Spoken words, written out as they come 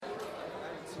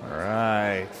All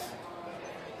right.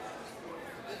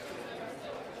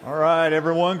 All right,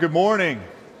 everyone. Good morning.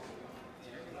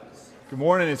 Good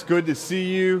morning. It's good to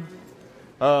see you.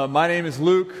 My name is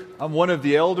Luke. I'm one of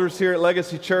the elders here at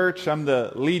Legacy Church. I'm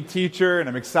the lead teacher, and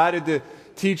I'm excited to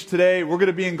teach today. We're going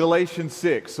to be in Galatians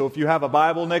 6. So if you have a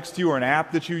Bible next to you or an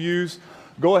app that you use,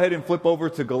 go ahead and flip over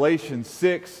to Galatians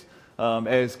 6.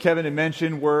 As Kevin had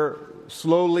mentioned, we're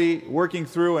slowly working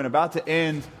through and about to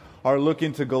end our look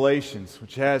into Galatians,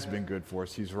 which has been good for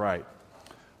us. He's right.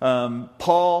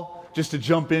 Paul, just to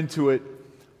jump into it,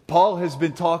 Paul has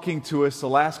been talking to us the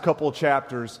last couple of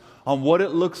chapters on what it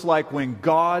looks like when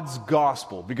God's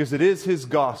gospel, because it is His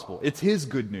gospel, it's His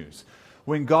good news,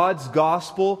 when God's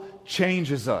gospel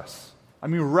changes us. I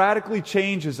mean, radically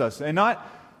changes us, and not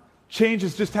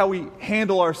changes just how we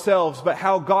handle ourselves, but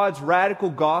how God's radical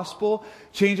gospel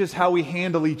changes how we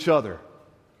handle each other,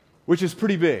 which is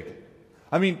pretty big.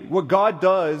 I mean, what God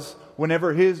does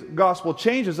whenever His gospel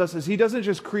changes us is He doesn't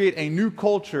just create a new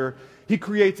culture, He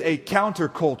creates a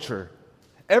counterculture.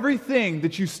 Everything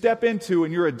that you step into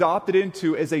and you're adopted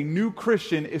into as a new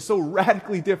Christian is so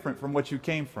radically different from what you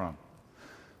came from.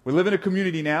 We live in a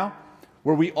community now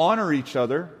where we honor each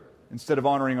other instead of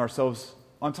honoring ourselves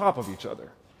on top of each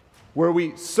other, where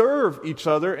we serve each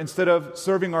other instead of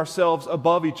serving ourselves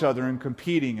above each other and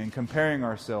competing and comparing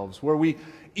ourselves, where we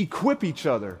equip each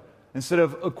other instead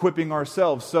of equipping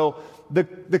ourselves. So the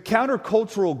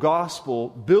countercultural gospel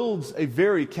builds a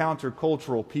very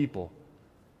countercultural people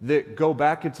that go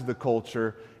back into the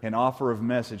culture and offer a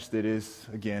message that is,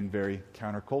 again, very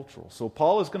countercultural. So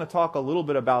Paul is going to talk a little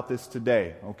bit about this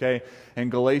today, okay, in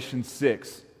Galatians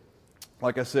 6.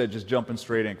 Like I said, just jumping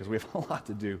straight in because we have a lot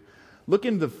to do. Look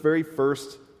in the very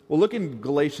first, we'll look in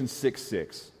Galatians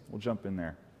 6:6. We'll jump in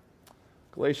there.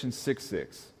 Galatians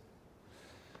 6:6.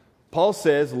 Paul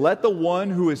says, "Let the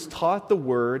one who is taught the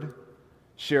word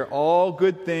share all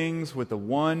good things with the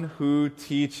one who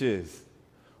teaches."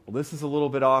 Well, this is a little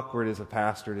bit awkward as a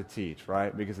pastor to teach,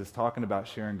 right? Because it's talking about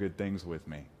sharing good things with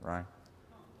me, right?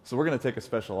 So we're going to take a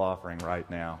special offering right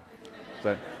now.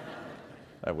 That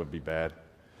would be bad.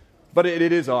 But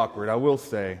it is awkward, I will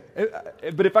say.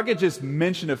 But if I could just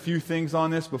mention a few things on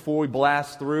this before we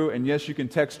blast through, and yes, you can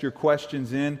text your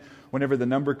questions in whenever the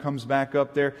number comes back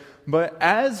up there. But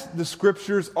as the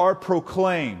Scriptures are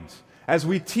proclaimed, as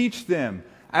we teach them,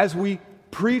 as we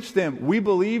preach them, we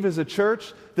believe as a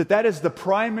church that that is the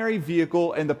primary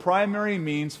vehicle and the primary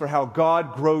means for how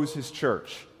God grows His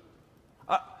church.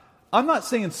 I'm not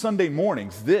saying Sunday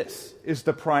mornings. This is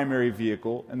the primary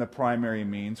vehicle and the primary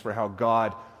means for how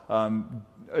God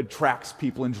attracts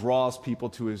people and draws people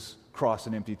to His cross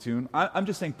and empty tomb. I'm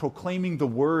just saying proclaiming the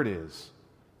Word is,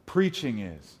 preaching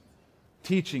is,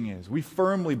 teaching is. We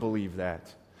firmly believe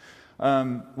that.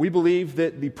 We believe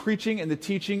that the preaching and the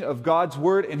teaching of God's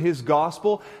Word and His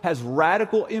gospel has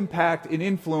radical impact and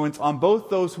influence on both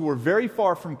those who are very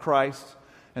far from Christ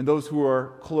and those who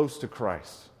are close to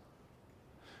Christ.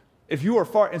 If you are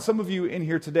far, and some of you in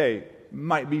here today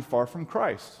might be far from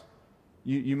Christ.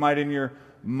 You might in your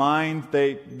mind,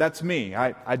 that's me.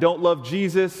 I don't love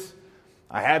Jesus.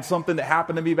 I had something that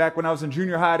happened to me back when I was in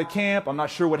junior high at a camp. I'm not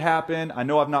sure what happened. I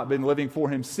know I've not been living for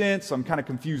Him since, so I'm kind of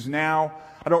confused now.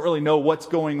 I don't really know what's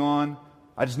going on.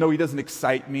 I just know He doesn't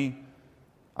excite me.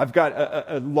 I've got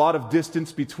a lot of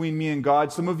distance between me and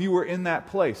God. Some of you are in that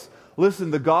place.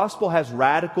 Listen, the gospel has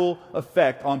radical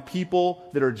effect on people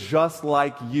that are just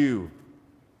like you.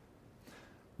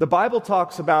 The Bible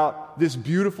talks about this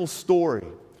beautiful story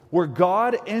where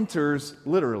God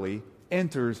literally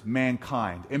enters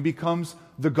mankind and becomes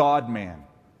the God-man.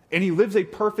 And He lives a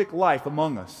perfect life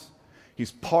among us.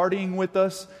 He's partying with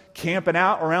us, camping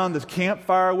out around the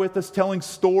campfire with us, telling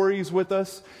stories with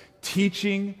us,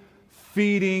 teaching,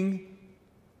 feeding,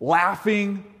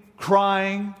 laughing,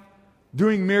 crying,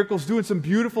 doing miracles, doing some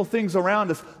beautiful things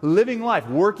around us, living life,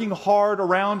 working hard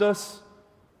around us,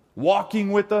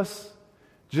 walking with us,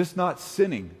 just not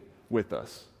sinning with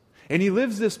us. And He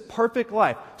lives this perfect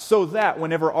life so that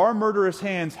whenever our murderous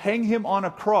hands hang Him on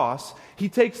a cross, He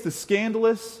takes the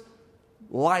scandalous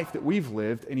life that we've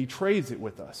lived and He trades it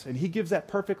with us. And He gives that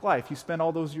perfect life He spent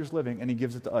all those years living, and He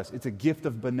gives it to us. It's a gift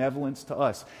of benevolence to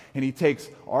us. And He takes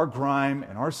our grime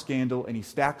and our scandal and He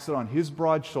stacks it on His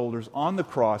broad shoulders on the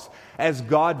cross as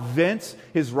God vents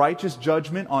His righteous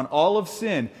judgment on all of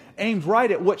sin, aimed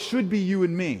right at what should be you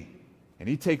and me. And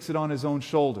He takes it on His own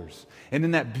shoulders. And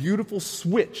in that beautiful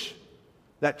switch,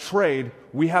 that trade,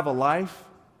 we have a life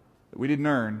that we didn't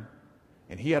earn,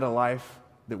 and He had a life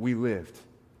that we lived.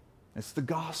 It's the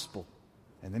gospel.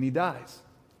 And then He dies,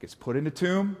 gets put in a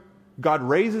tomb, God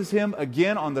raises him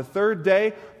again on the third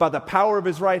day by the power of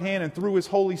his right hand and through his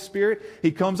Holy Spirit.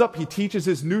 He comes up, he teaches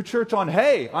his new church on,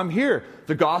 hey, I'm here.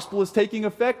 The gospel is taking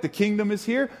effect. The kingdom is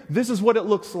here. This is what it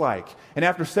looks like. And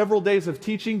after several days of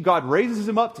teaching, God raises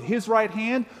him up to his right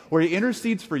hand where he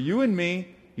intercedes for you and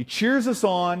me. He cheers us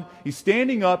on. He's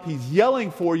standing up. He's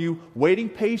yelling for you, waiting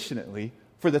patiently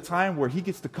for the time where he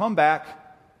gets to come back,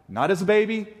 not as a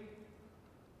baby,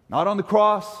 not on the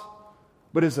cross,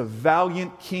 but as a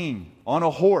valiant king on a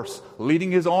horse,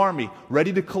 leading his army,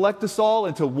 ready to collect us all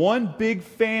into one big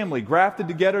family, grafted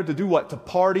together to do what? To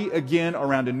party again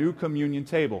around a new communion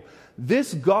table.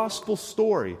 This gospel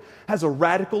story has a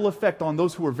radical effect on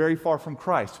those who are very far from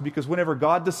Christ, because whenever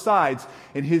God decides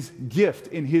in his gift,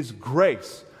 in his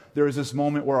grace, there is this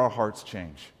moment where our hearts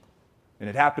change. And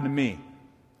it happened to me,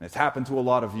 and it's happened to a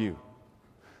lot of you.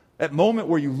 That moment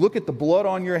where you look at the blood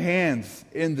on your hands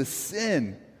and the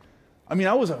sin. I mean,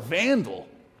 I was a vandal.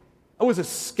 I was a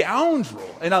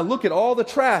scoundrel. And I look at all the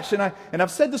trash, and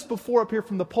I've said this before up here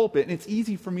from the pulpit, and it's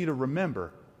easy for me to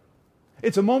remember.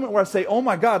 It's a moment where I say, oh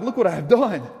my God, look what I have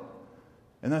done.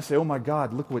 And then I say, oh my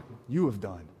God, look what you have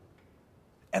done.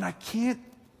 And I can't,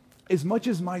 as much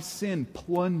as my sin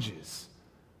plunges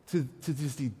to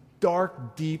just the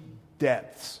dark, deep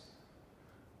depths,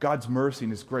 God's mercy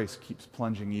and his grace keeps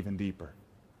plunging even deeper.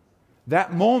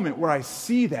 That moment where I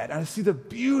see that, and I see the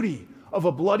beauty of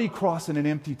a bloody cross and an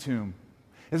empty tomb,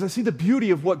 as I see the beauty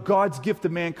of what God's gift to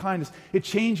mankind is, it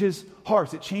changes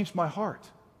hearts. It changed my heart.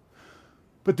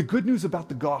 But the good news about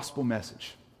the gospel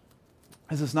message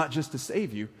is it's not just to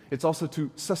save you, it's also to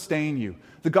sustain you.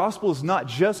 The gospel is not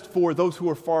just for those who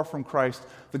are far from Christ,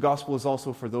 the gospel is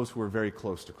also for those who are very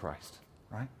close to Christ,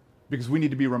 right? Because we need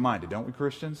to be reminded, don't we,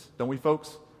 Christians? Don't we,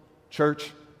 folks?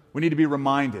 Church, we need to be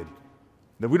reminded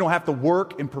that we don't have to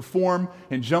work and perform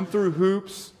and jump through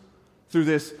hoops through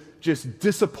this just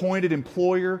disappointed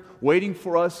employer waiting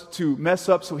for us to mess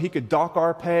up so he could dock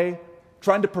our pay,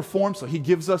 trying to perform so he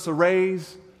gives us a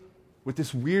raise. With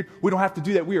this weird, we don't have to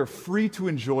do that. We are free to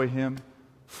enjoy him,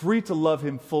 free to love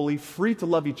him fully, free to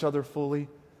love each other fully.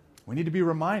 We need to be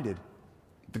reminded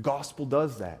the gospel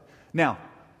does that. Now,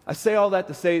 I say all that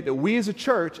to say that we as a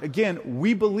church, again,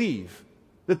 we believe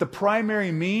that the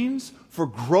primary means for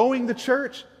growing the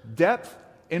church, depth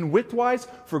and width-wise,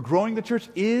 for growing the church,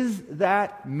 is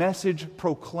that message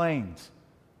proclaimed.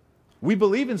 We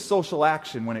believe in social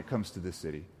action when it comes to this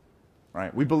city,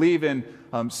 right? We believe in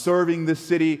serving this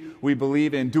city. We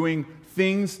believe in doing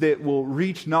things that will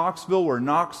reach Knoxville where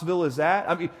Knoxville is at.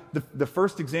 I mean, the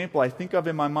first example I think of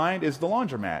in my mind is the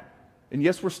laundromat. And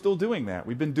yes, we're still doing that.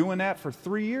 We've been doing that for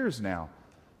 3 years now.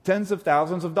 Tens of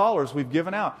thousands of dollars we've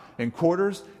given out in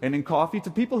quarters and in coffee to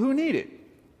people who need it.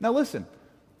 Now listen,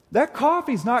 that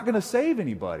coffee's not going to save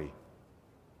anybody.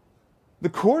 The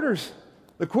quarters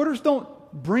don't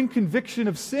bring conviction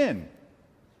of sin.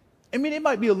 I mean, it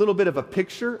might be a little bit of a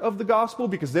picture of the gospel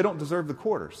because they don't deserve the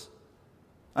quarters.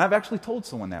 I've actually told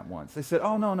someone that once. They said,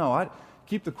 oh, no,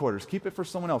 keep the quarters. Keep it for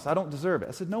someone else. I don't deserve it.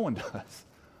 I said, no one does.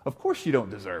 Of course you don't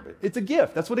deserve it. It's a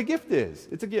gift. That's what a gift is.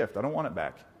 It's a gift. I don't want it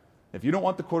back. If you don't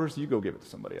want the quarters, you go give it to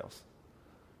somebody else.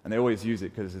 And they always use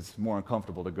it because it's more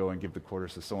uncomfortable to go and give the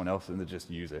quarters to someone else than to just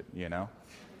use it, you know?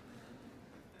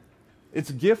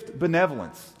 It's gift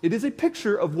benevolence. It is a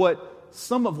picture of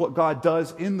some of what God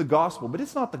does in the gospel, but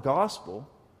it's not the gospel.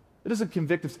 It doesn't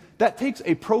convict us. That takes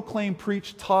a proclaimed,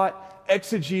 preached, taught,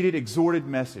 exegeted, exhorted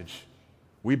message.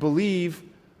 We believe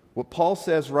what Paul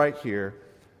says right here,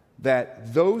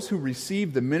 that those who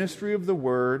receive the ministry of the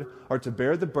word are to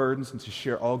bear the burdens and to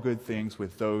share all good things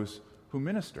with those who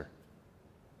minister.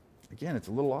 Again, it's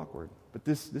a little awkward, but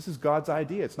this is God's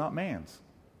idea. It's not man's.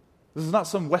 This is not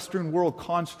some Western world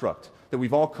construct that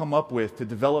we've all come up with to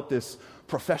develop this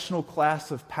professional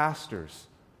class of pastors.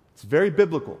 It's very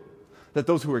biblical that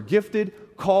those who are gifted,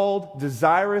 called,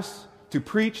 desirous to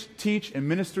preach, teach, and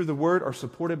minister the word are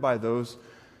supported by those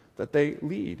that they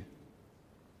lead.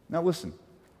 Now listen,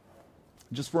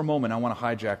 just for a moment, I want to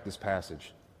hijack this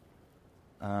passage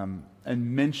and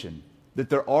mention that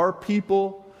there are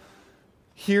people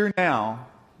here now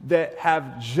that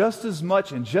have just as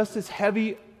much and just as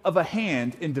heavy of a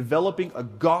hand in developing a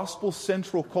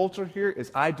gospel-central culture here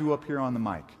as I do up here on the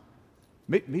mic.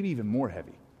 Maybe even more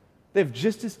heavy. They have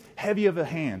just as heavy of a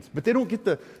hand, but they don't get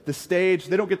the stage,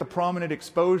 they don't get the prominent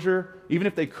exposure. Even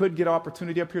if they could get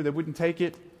opportunity up here, they wouldn't take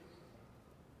it.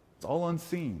 It's all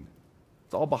unseen.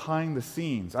 It's all behind the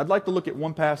scenes. I'd like to look at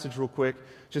one passage real quick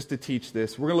just to teach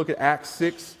this. We're going to look at Acts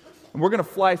 6, and we're going to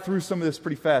fly through some of this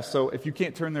pretty fast. So if you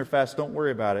can't turn there fast, don't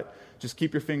worry about it. Just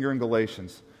keep your finger in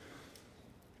Galatians.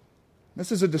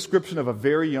 This is a description of a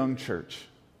very young church,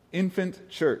 infant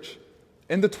church.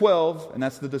 And the 12, and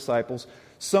that's the disciples,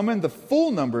 summoned the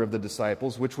full number of the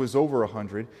disciples, which was over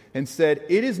 100, and said,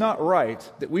 "It is not right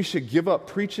that we should give up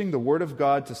preaching the word of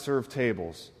God to serve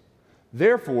tables.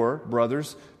 Therefore,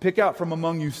 brothers, pick out from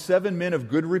among you 7 men of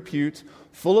good repute,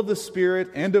 full of the Spirit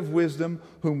and of wisdom,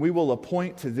 whom we will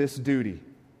appoint to this duty.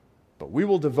 But we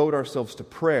will devote ourselves to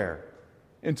prayer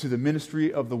and to the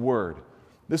ministry of the word."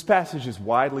 This passage is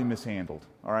widely mishandled,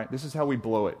 all right? This is how we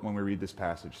blow it when we read this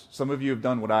passage. Some of you have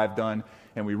done what I've done,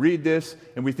 and we read this,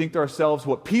 and we think to ourselves,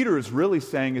 what Peter is really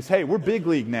saying is, hey, we're big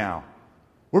league now.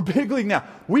 We're big league now.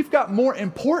 We've got more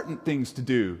important things to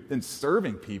do than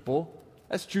serving people.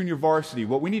 That's junior varsity.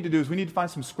 What we need to do is we need to find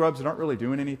some scrubs that aren't really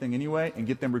doing anything anyway and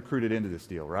get them recruited into this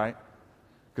deal, right?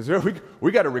 Because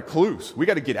we got to recluse. We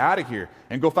got to get out of here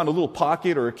and go find a little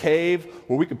pocket or a cave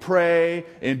where we can pray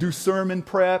and do sermon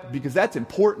prep, because that's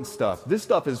important stuff. This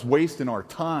stuff is wasting our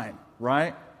time,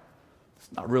 right?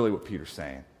 It's not really what Peter's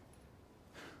saying.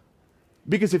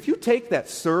 Because if you take that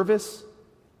service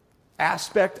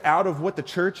aspect out of what the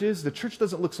church is, the church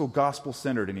doesn't look so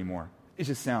gospel-centered anymore. It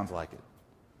just sounds like it.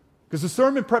 Because the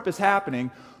sermon prep is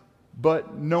happening,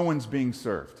 but no one's being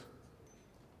served.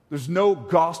 There's no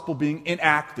gospel being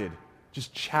enacted,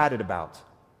 just chatted about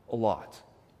a lot.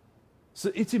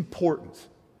 So it's important.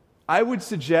 I would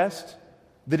suggest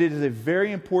that it is a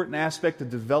very important aspect of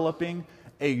developing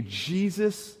a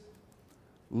Jesus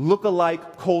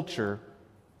look-alike culture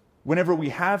whenever we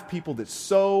have people that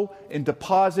sow and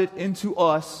deposit into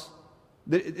us.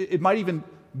 That it might even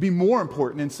be more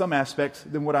important in some aspects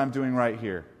than what I'm doing right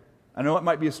here. I know it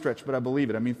might be a stretch, but I believe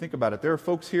it. I mean, think about it. There are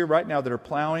folks here right now that are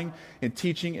plowing and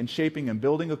teaching and shaping and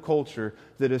building a culture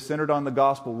that is centered on the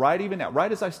gospel right even now.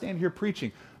 Right as I stand here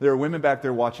preaching, there are women back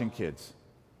there watching kids.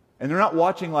 And they're not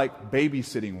watching like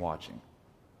babysitting watching.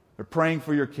 They're praying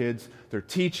for your kids. They're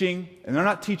teaching, and they're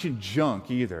not teaching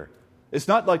junk either. It's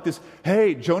not like this,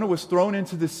 hey, Jonah was thrown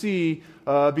into the sea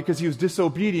because he was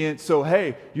disobedient, so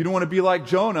hey, you don't want to be like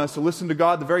Jonah, so listen to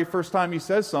God the very first time he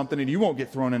says something and you won't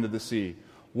get thrown into the sea.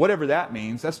 Whatever that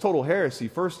means, that's total heresy,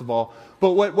 first of all.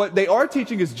 But what they are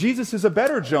teaching is Jesus is a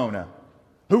better Jonah,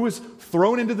 who was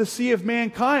thrown into the sea of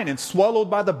mankind and swallowed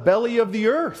by the belly of the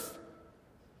earth.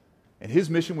 And his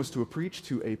mission was to preach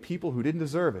to a people who didn't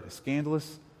deserve it, a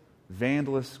scandalous,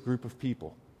 vandalous group of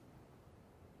people.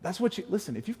 That's what you,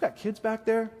 listen, if you've got kids back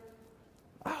there,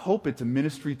 I hope it's a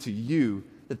ministry to you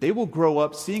that they will grow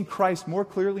up seeing Christ more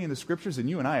clearly in the scriptures than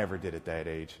you and I ever did at that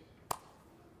age.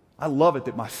 I love it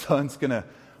that my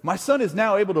son is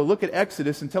now able to look at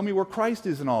Exodus and tell me where Christ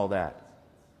is and all that.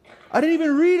 I didn't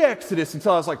even read Exodus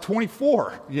until I was like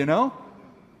 24, you know?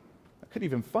 I couldn't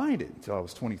even find it until I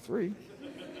was 23.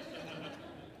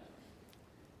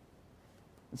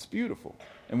 It's beautiful.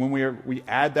 And when we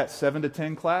add that 7 to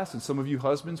 10 class, and some of you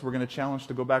husbands, we're going to challenge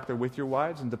to go back there with your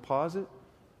wives and deposit,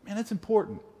 man, that's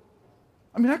important.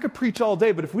 I mean, I could preach all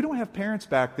day, but if we don't have parents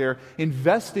back there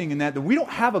investing in that, then we don't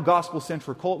have a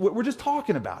gospel-centric culture. We're just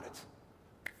talking about it.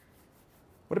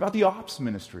 What about the ops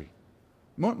ministry?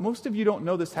 Most of you don't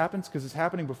know this happens because it's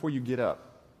happening before you get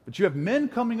up. But you have men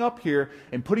coming up here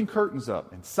and putting curtains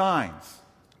up and signs,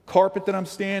 carpet that I'm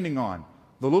standing on,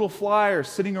 the little flyers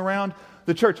sitting around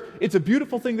the church. It's a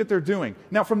beautiful thing that they're doing.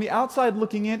 Now, from the outside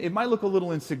looking in, it might look a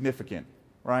little insignificant,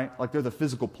 right? Like they're the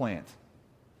physical plant.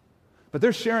 But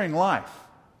they're sharing life.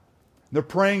 They're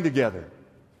praying together.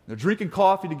 They're drinking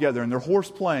coffee together, and they're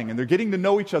horse playing, and they're getting to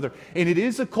know each other. And it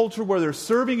is a culture where they're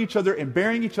serving each other and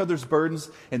bearing each other's burdens,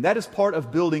 and that is part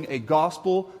of building a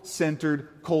gospel-centered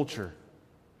culture.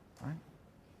 Right?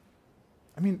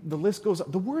 I mean, the list goes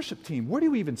up. The worship team, where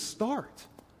do we even start?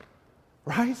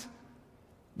 Right?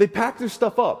 They pack their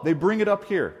stuff up. They bring it up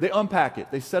here. They unpack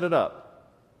it. They set it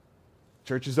up.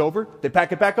 Church is over. They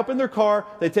pack it back up in their car.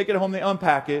 They take it home. They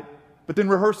unpack it. But then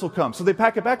rehearsal comes. So they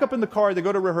pack it back up in the car. They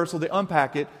go to rehearsal. They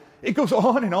unpack it. It goes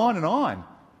on and on and on.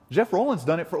 Jeff Rowland's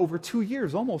done it for over 2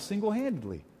 years, almost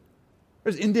single-handedly.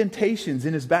 There's indentations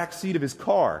in his back seat of his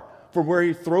car from where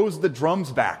he throws the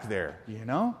drums back there, you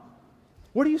know?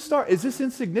 Where do you start? Is this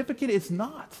insignificant? It's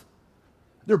not.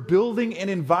 They're building an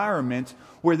environment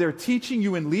where they're teaching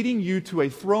you and leading you to a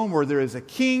throne where there is a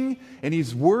king and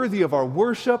he's worthy of our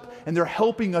worship, and they're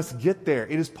helping us get there.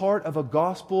 It is part of a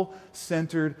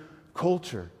gospel-centered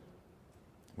culture.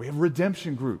 We have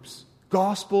redemption groups,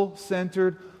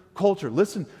 gospel-centered culture.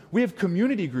 Listen, we have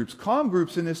community groups, comm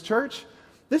groups in this church.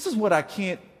 This is what I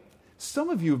can't... Some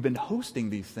of you have been hosting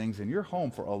these things in your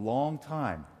home for a long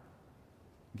time.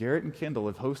 Garrett and Kendall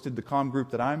have hosted the comm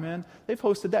group that I'm in. They've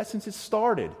hosted that since it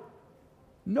started.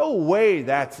 No way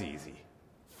that's easy.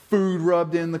 Food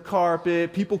rubbed in the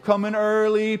carpet, people coming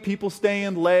early, people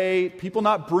staying late, people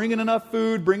not bringing enough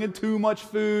food, bringing too much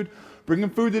food, bring them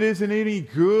food that isn't any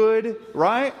good,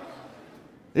 right?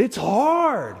 It's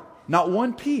hard. Not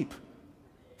one peep.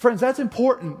 Friends, that's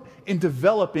important in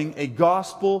developing a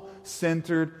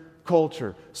gospel-centered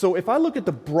culture. So if I look at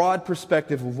the broad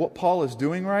perspective of what Paul is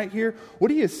doing right here,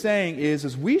 what he is saying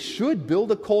is we should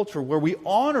build a culture where we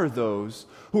honor those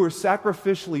who are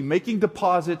sacrificially making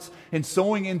deposits and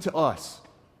sowing into us.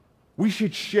 We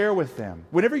should share with them.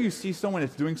 Whenever you see someone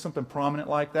that's doing something prominent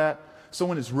like that,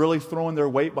 someone is really throwing their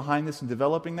weight behind this and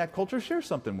developing that culture, share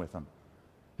something with them.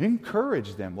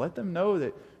 Encourage them. Let them know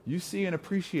that you see and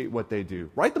appreciate what they do.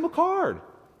 Write them a card.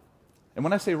 And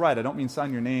when I say write, I don't mean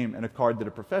sign your name in a card that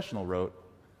a professional wrote,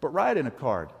 but write in a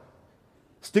card.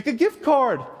 Stick a gift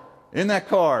card in that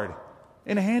card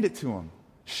and hand it to them.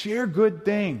 Share good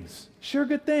things. Share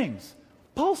good things.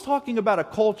 Paul's talking about a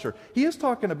culture. He is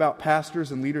talking about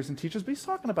pastors and leaders and teachers, but he's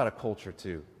talking about a culture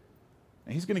too.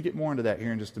 And he's going to get more into that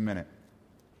here in just a minute.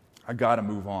 I got to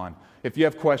move on. If you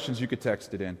have questions, you could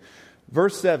text it in.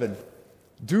 Verse 7,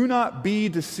 do not be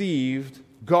deceived,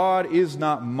 God is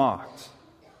not mocked.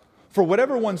 For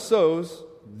whatever one sows,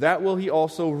 that will he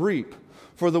also reap.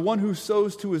 For the one who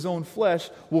sows to his own flesh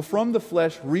will from the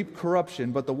flesh reap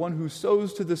corruption, but the one who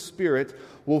sows to the Spirit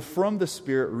will from the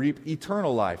Spirit reap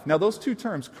eternal life. Now those two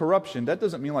terms, corruption, that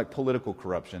doesn't mean like political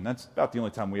corruption. That's about the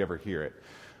only time we ever hear it.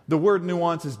 The word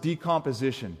nuance is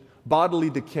decomposition, bodily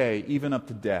decay, even up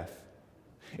to death.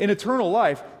 In eternal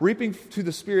life, reaping to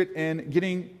the Spirit and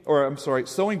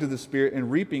sowing to the Spirit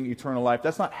and reaping eternal life,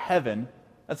 that's not heaven.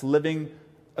 That's living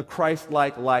a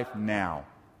Christ-like life now.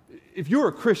 If you're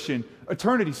a Christian,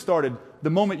 eternity started the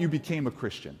moment you became a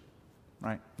Christian,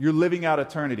 right? You're living out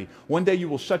eternity. One day you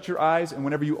will shut your eyes, and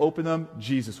whenever you open them,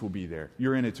 Jesus will be there.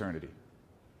 You're in eternity,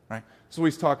 right? That's what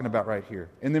he's talking about right here.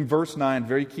 And then verse 9,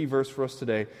 very key verse for us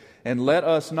today. And let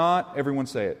us not, everyone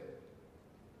say it.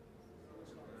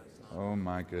 Oh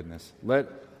my goodness. Let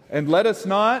us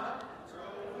not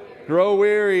grow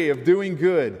weary of doing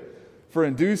good, for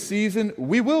in due season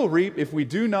we will reap if we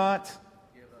do not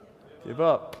give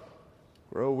up.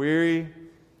 Grow weary,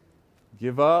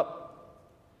 give up,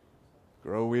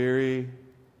 grow weary,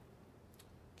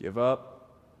 give up.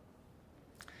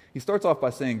 He starts off by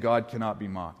saying God cannot be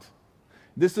mocked.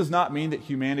 This does not mean that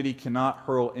humanity cannot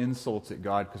hurl insults at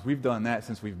God, because we've done that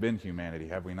since we've been humanity,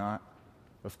 have we not?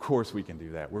 Of course we can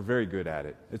do that. We're very good at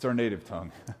it. It's our native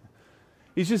tongue.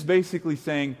 He's just basically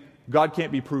saying God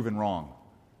can't be proven wrong.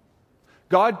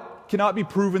 God cannot be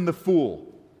proven the fool.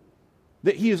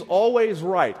 That he is always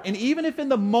right. And even if in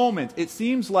the moment it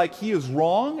seems like he is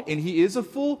wrong and he is a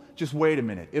fool, just wait a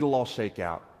minute. It'll all shake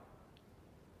out.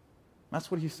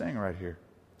 That's what he's saying right here.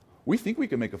 We think we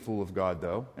can make a fool of God,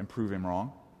 though, and prove him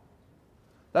wrong.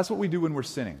 That's what we do when we're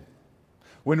sinning.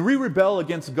 When we rebel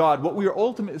against God, what we are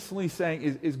ultimately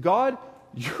saying is God,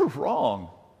 you're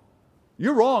wrong.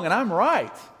 You're wrong and I'm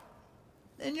right.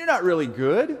 And you're not really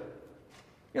good.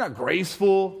 You're not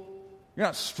graceful. You're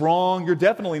not strong. You're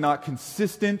definitely not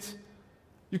consistent.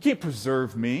 You can't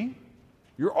preserve me.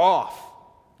 You're off.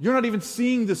 You're not even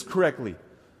seeing this correctly.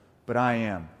 But I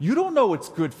am. You don't know what's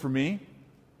good for me,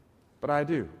 but I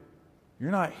do.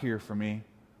 You're not here for me,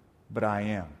 but I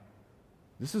am.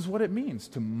 This is what it means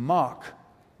to mock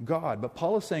God. But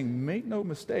Paul is saying, make no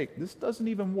mistake, this doesn't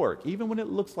even work. Even when it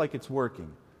looks like it's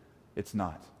working, it's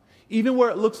not. Even where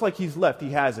it looks like he's left,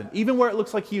 he hasn't. Even where it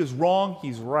looks like he is wrong,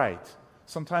 he's right.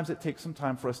 Sometimes it takes some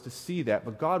time for us to see that,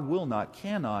 but God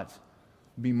cannot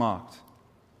be mocked.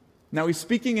 Now he's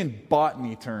speaking in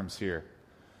botany terms here.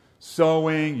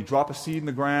 Sowing, you drop a seed in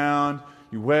the ground,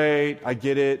 you wait, I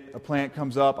get it, a plant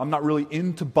comes up. I'm not really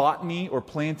into botany or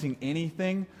planting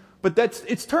anything, but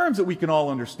it's terms that we can all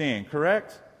understand,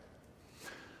 correct?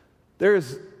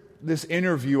 There's this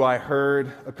interview I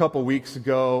heard a couple weeks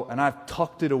ago, and I've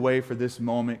tucked it away for this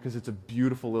moment because it's a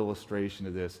beautiful illustration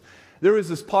of this. There was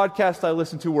this podcast I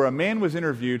listened to where a man was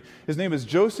interviewed. His name is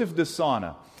Joseph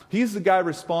DeSana. He's the guy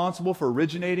responsible for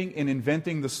originating and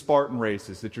inventing the Spartan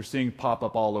races that you're seeing pop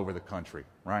up all over the country,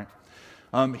 right?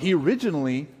 He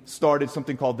originally started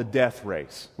something called the death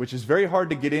race, which is very hard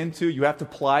to get into. You have to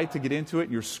apply to get into it,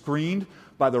 and you're screened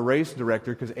by the race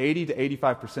director because 80 to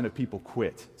 85% of people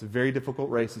quit. It's a very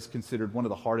difficult race. It's considered one of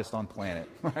the hardest on planet,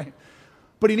 right?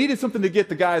 But he needed something to get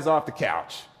the guys off the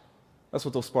couch. That's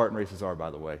what those Spartan races are, by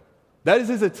the way. That is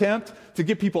his attempt to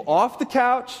get people off the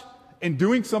couch and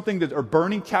doing something that are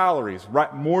burning calories,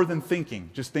 right? More than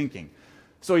thinking, just thinking.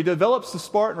 So he develops the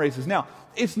Spartan races. Now,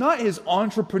 it's not his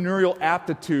entrepreneurial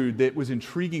aptitude that was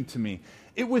intriguing to me.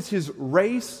 It was his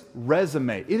race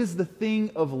resume. It is the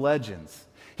thing of legends.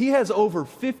 He has over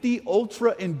 50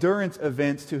 ultra-endurance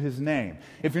events to his name.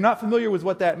 If you're not familiar with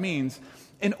what that means,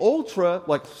 An ultra,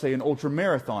 like say an ultra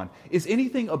marathon, is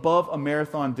anything above a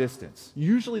marathon distance.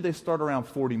 Usually they start around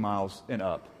 40 miles and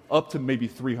up to maybe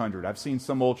 300. I've seen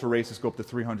some ultra races go up to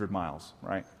 300 miles,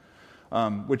 right?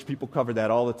 Which people cover that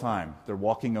all the time. They're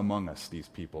walking among us, these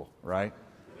people, right?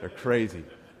 They're crazy.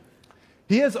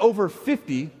 He has over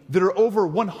 50 that are over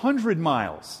 100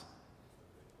 miles.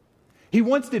 He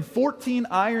once did 14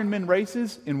 Ironman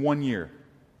races in 1 year.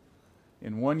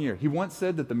 In 1 year. He once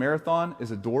said that the marathon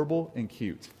is adorable and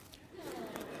cute.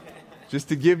 Just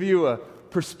to give you a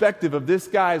perspective of this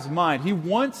guy's mind, he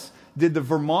once did the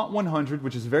Vermont 100,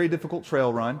 which is a very difficult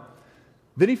trail run.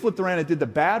 Then he flipped around and did the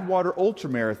Badwater Ultra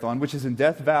Marathon, which is in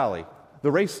Death Valley.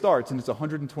 The race starts and it's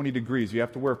 120 degrees. You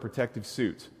have to wear a protective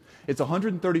suit. It's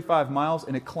 135 miles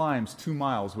and it climbs 2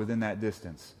 miles within that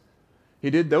distance. He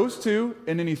did those two,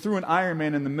 and then he threw an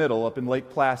Ironman in the middle up in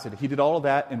Lake Placid. He did all of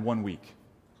that in 1 week.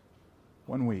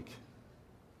 1 week.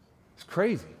 It's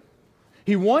crazy.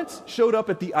 He once showed up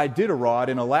at the Iditarod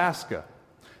in Alaska.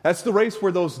 That's the race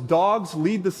where those dogs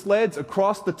lead the sleds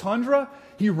across the tundra.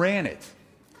 He ran it.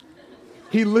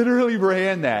 He literally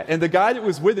ran that. And the guy that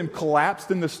was with him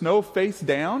collapsed in the snow face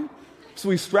down.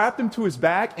 So he strapped him to his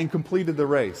back and completed the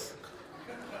race.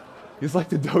 He's like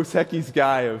the Dos Equis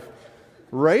guy of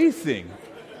racing.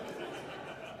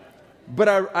 But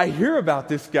I hear about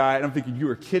this guy, and I'm thinking, you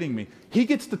are kidding me. He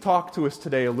gets to talk to us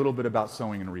today a little bit about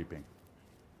sowing and reaping.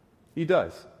 He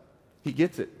does. He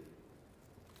gets it.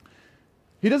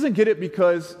 He doesn't get it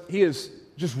because he is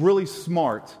just really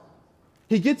smart.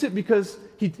 He gets it because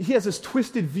he has this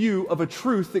twisted view of a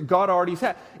truth that God already has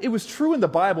had. It was true in the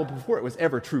Bible before it was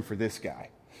ever true for this guy.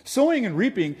 Sowing and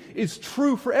reaping is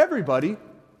true for everybody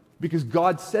because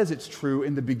God says it's true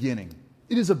in the beginning.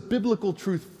 It is a biblical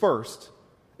truth first.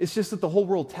 It's just that the whole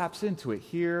world taps into it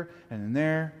here and in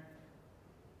there.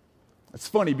 It's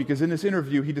funny because in this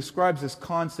interview, he describes this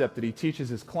concept that he teaches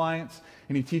his clients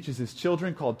and he teaches his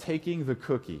children called taking the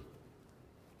cookie.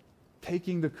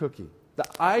 Taking the cookie.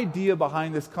 The idea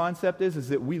behind this concept is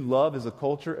that we love as a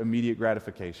culture immediate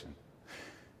gratification.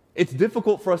 It's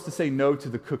difficult for us to say no to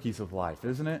the cookies of life,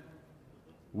 isn't it?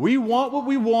 We want what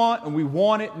we want and we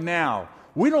want it now.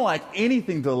 We don't like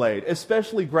anything delayed,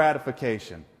 especially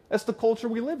gratification. That's the culture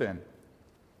we live in.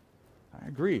 I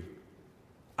agree.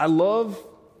 I love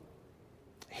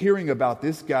hearing about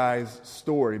this guy's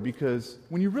story because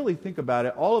when you really think about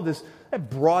it, all of this, that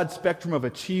broad spectrum of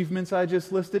achievements I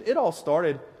just listed, it all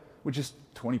started with just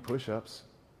 20 push-ups,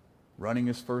 running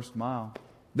his first mile.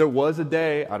 There was a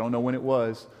day, I don't know when it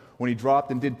was, when he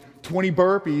dropped and did 20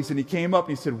 burpees and he came up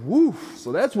and he said, woof,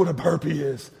 so that's what a burpee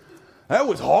is. That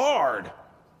was hard.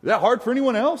 Is that hard for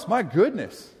anyone else? My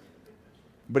goodness.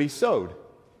 But he sowed.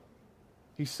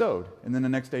 He sowed. And then the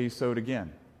next day he sowed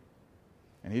again.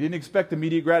 And he didn't expect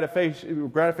immediate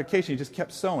gratification. He just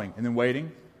kept sowing and then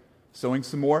waiting, sowing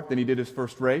some more. Then he did his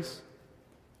first race.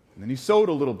 And then he sowed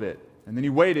a little bit. And then he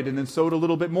waited and then sowed a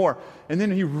little bit more. And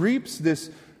then he reaps this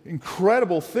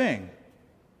incredible thing.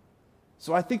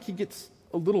 So I think he gets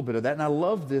a little bit of that. And I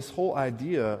love this whole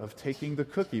idea of taking the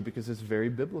cookie because it's very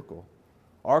biblical.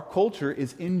 Our culture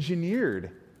is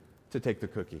engineered to take the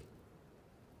cookie.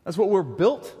 That's what we're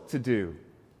built to do.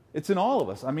 It's in all of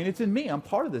us. I mean, it's in me. I'm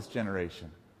part of this generation.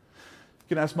 You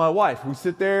can ask my wife. We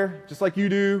sit there, just like you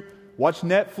do, watch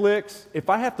Netflix. If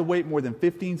I have to wait more than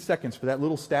 15 seconds for that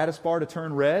little status bar to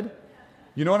turn red,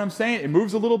 you know what I'm saying? It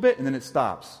moves a little bit, and then it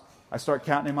stops. I start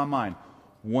counting in my mind.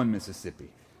 1 Mississippi.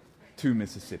 2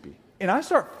 Mississippi. And I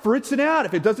start fritzing out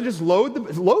if it doesn't just load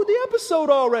the episode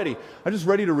already. I'm just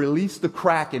ready to release the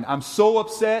Kraken. I'm so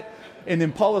upset. And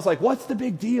then Paula's like, what's the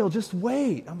big deal? Just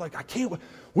wait. I'm like, I can't wait.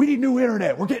 We need new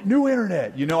internet. We're getting new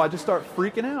internet. You know, I just start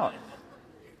freaking out.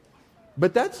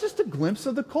 But that's just a glimpse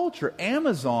of the culture.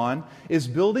 Amazon is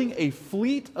building a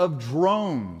fleet of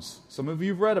drones. Some of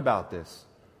you have read about this.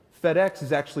 FedEx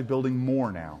is actually building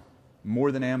more now,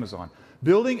 more than Amazon.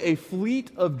 Building a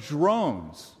fleet of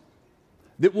drones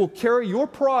that will carry your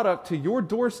product to your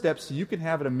doorstep so you can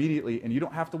have it immediately and you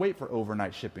don't have to wait for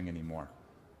overnight shipping anymore.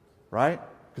 Right?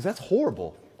 Because that's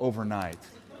horrible overnight.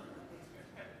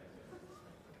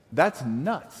 That's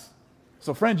nuts.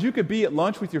 So friends, you could be at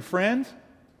lunch with your friend,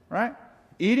 right?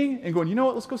 Eating and going, you know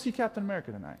what, let's go see Captain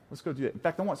America tonight. Let's go do that. In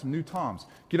fact, I want some new Toms.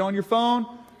 Get on your phone,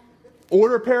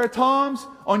 order a pair of Toms.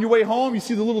 On your way home, you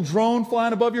see the little drone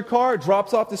flying above your car. It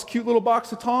drops off this cute little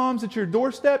box of Toms at your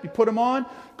doorstep. You put them on,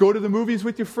 go to the movies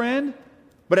with your friend.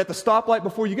 But at the stoplight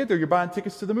before you get there, you're buying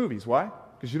tickets to the movies. Why?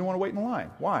 Because you don't want to wait in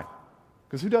line. Why?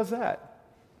 Because who does that?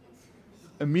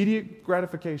 Immediate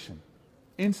gratification.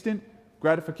 Instant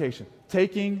gratification.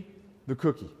 Taking the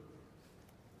cookie.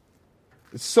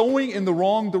 It's sowing in the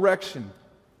wrong direction.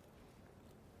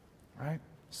 Right?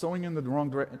 Sowing in the wrong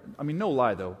direction. I mean, no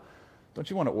lie, though. Don't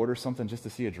you want to order something just to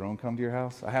see a drone come to your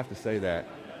house? I have to say that.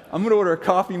 I'm going to order a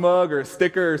coffee mug or a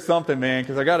sticker or something, man,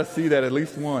 because I got to see that at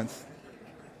least once.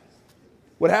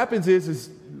 What happens is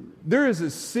there is a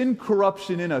sin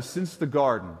corruption in us since the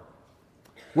garden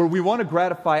where we want to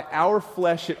gratify our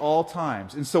flesh at all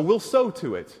times. And so we'll sow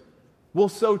to it. We'll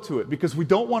sow to it because we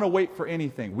don't want to wait for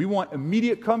anything. We want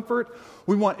immediate comfort.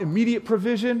 We want immediate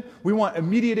provision. We want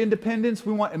immediate independence.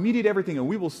 We want immediate everything, and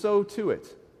we will sow to it.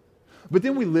 But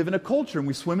then we live in a culture, and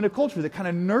we swim in a culture that kind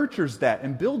of nurtures that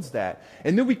and builds that.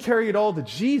 And then we carry it all to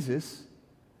Jesus,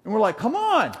 and we're like, come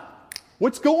on,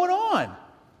 what's going on?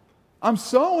 I'm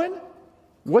sowing.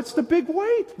 What's the big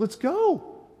wait? Let's go.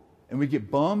 And we get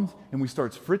bummed, and we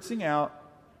start fritzing out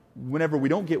whenever we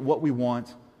don't get what we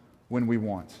want when we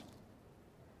want.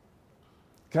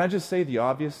 Can I just say the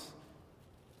obvious?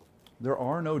 There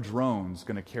are no drones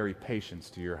going to carry patience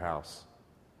to your house.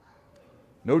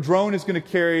 No drone is going to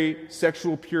carry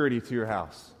sexual purity to your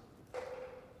house.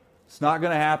 It's not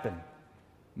going to happen.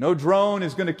 No drone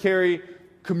is going to carry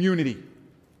community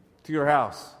to your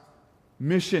house.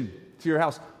 Mission to your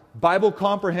house. Bible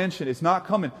comprehension is not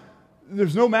coming.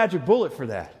 There's no magic bullet for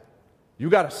that. You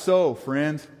got to sow,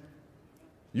 friend.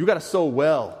 You got to sow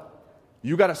well.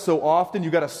 You got to sow often.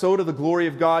 You got to sow to the glory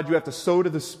of God. You have to sow to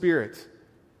the Spirit.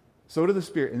 Sow to the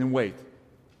Spirit and then wait.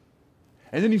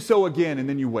 And then you sow again and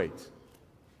then you wait.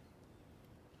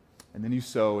 And then you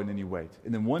sow and then you wait.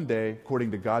 And then one day,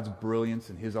 according to God's brilliance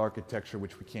and His architecture,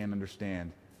 which we can't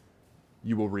understand,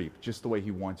 you will reap just the way He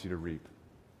wants you to reap.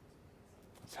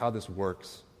 That's how this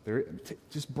works.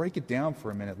 Just break it down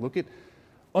for a minute. Look at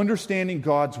understanding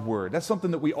God's Word. That's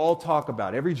something that we all talk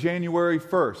about every January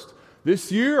 1st.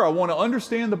 This year, I want to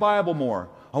understand the Bible more.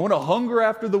 I want to hunger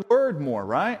after the Word more,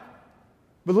 right?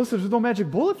 But listen, there's no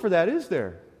magic bullet for that, is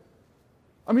there?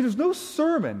 I mean, there's no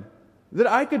sermon that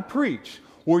I could preach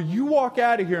where you walk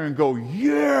out of here and go,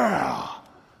 yeah,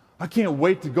 I can't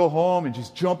wait to go home and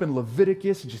just jump in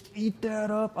Leviticus and just eat that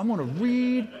up. I'm going to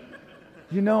read.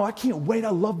 You know, I can't wait. I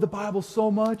love the Bible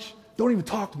so much. Don't even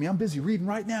talk to me. I'm busy reading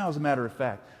right now, as a matter of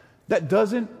fact.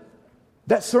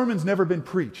 That sermon's never been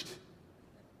preached.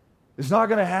 It's not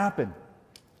going to happen.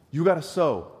 You got to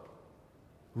sow.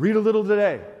 Read a little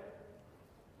today.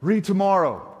 Read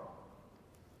tomorrow.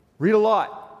 Read a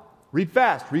lot. Read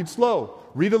fast. Read slow.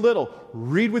 Read a little.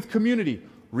 Read with community.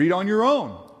 Read on your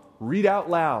own. Read out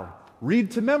loud.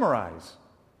 Read to memorize.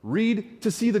 Read to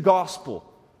see the gospel.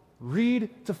 Read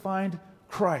to find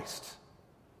Christ.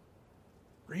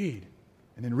 Read.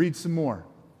 And then read some more.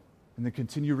 And then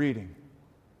continue reading.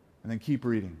 And then keep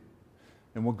reading.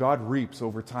 And what God reaps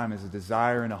over time is a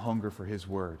desire and a hunger for His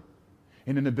Word.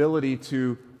 And an ability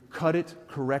to cut it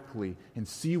correctly and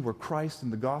see where Christ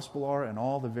and the gospel are in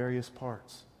all the various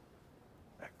parts.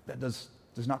 That does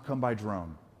not come by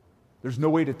drone. There's no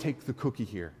way to take the cookie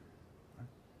here.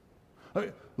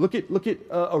 Look at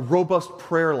a robust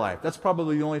prayer life. That's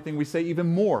probably the only thing we say even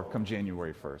more come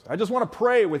January 1st. I just want to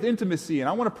pray with intimacy, and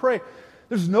I want to pray.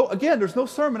 There's no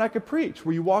sermon I could preach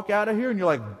where you walk out of here and you're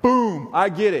like, boom, I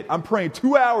get it. I'm praying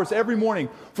 2 hours every morning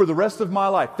for the rest of my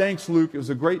life. Thanks, Luke. It was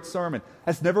a great sermon.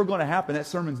 That's never going to happen. That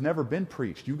sermon's never been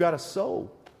preached. You got to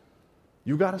sow.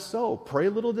 You got to sow. Pray a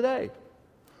little today.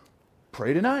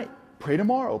 Pray tonight. Pray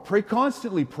tomorrow. Pray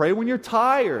constantly. Pray when you're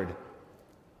tired.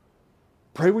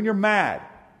 Pray when you're mad.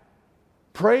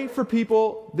 Pray for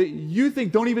people that you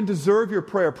think don't even deserve your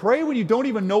prayer. Pray when you don't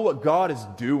even know what God is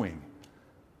doing.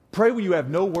 Pray when you have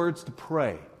no words to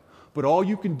pray. But all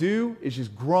you can do is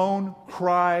just groan,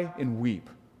 cry, and weep.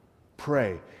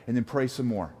 Pray, and then pray some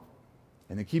more.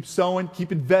 And then keep sowing,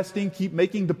 keep investing, keep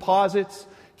making deposits,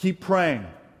 keep praying.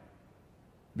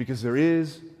 Because there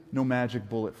is no magic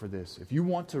bullet for this. If you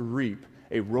want to reap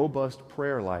a robust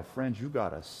prayer life, friends, you got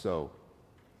to sow.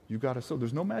 You got to sow.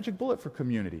 There's no magic bullet for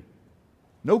community.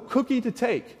 No cookie to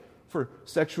take for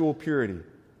sexual purity,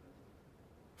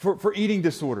 for eating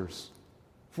disorders,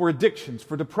 for addictions,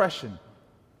 for depression.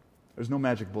 There's no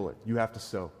magic bullet. You have to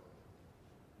sow.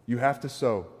 You have to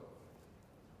sow.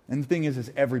 And the thing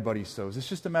is everybody sows. It's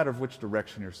just a matter of which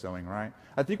direction you're sowing, right?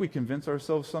 I think we convince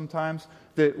ourselves sometimes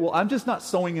that, well, I'm just not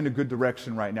sowing in a good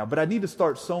direction right now, but I need to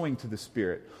start sowing to the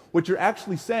Spirit. What you're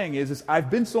actually saying is I've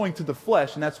been sowing to the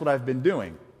flesh, and that's what I've been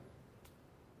doing.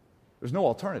 There's no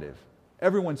alternative.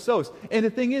 Everyone sows. And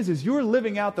the thing is you're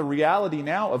living out the reality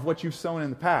now of what you've sown in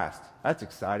the past. That's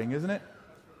exciting, isn't it?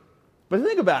 But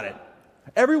think about it.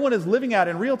 Everyone is living out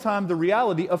in real time the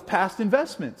reality of past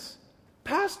investments,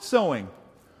 past sowing.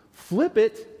 Flip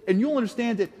it, and you'll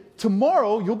understand that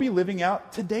tomorrow you'll be living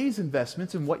out today's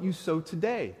investments and what you sow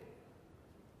today.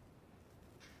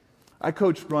 I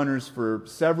coached runners for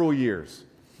several years.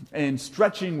 And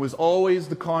stretching was always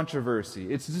the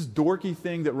controversy. It's this dorky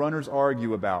thing that runners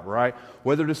argue about, right?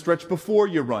 Whether to stretch before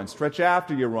you run, stretch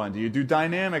after you run. Do you do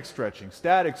dynamic stretching,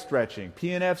 static stretching,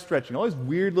 PNF stretching? All these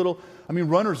weird little...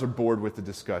 runners are bored with the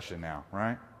discussion now,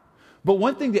 right? But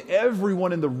one thing that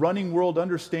everyone in the running world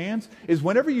understands is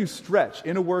whenever you stretch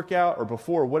in a workout or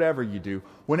before, whatever you do,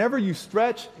 whenever you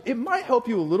stretch, it might help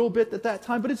you a little bit at that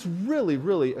time, but it's really,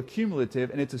 really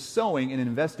accumulative, and it's a sowing and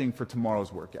investing for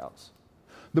tomorrow's workouts.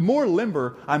 The more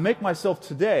limber I make myself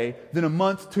today, then a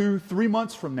month, 2, 3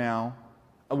 months from now,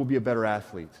 I will be a better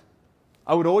athlete.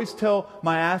 I would always tell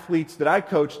my athletes that I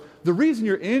coached, the reason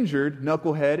you're injured,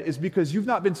 knucklehead, is because you've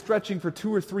not been stretching for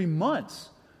 2 or 3 months.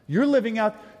 You're living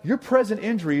out, your present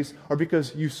injuries are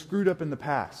because you screwed up in the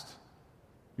past.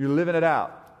 You're living it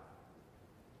out.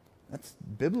 That's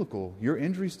biblical. Your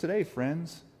injuries today,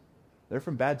 friends, they're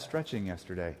from bad stretching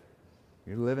yesterday.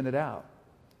 You're living it out.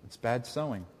 It's bad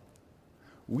sowing.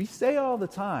 We say all the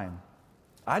time,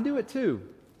 I do it too,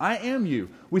 I am you.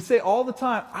 We say all the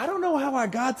time, I don't know how I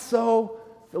got so,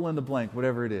 fill in the blank,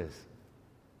 whatever it is.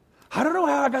 I don't know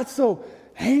how I got so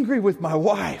angry with my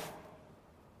wife.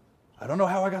 I don't know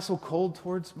how I got so cold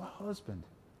towards my husband.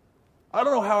 I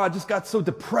don't know how I just got so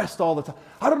depressed all the time.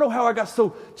 I don't know how I got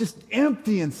so just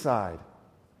empty inside.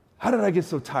 How did I get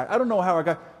so tired? I don't know how I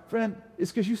got... Friend,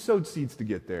 it's because you sowed seeds to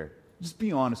get there. Just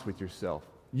be honest with yourself.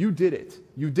 You did it.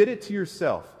 You did it to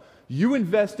yourself. You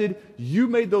invested. You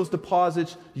made those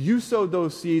deposits. You sowed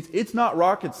those seeds. It's not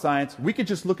rocket science. We could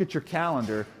just look at your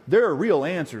calendar. There are real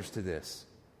answers to this.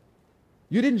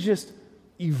 You didn't just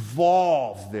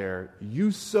evolve there.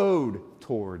 You sowed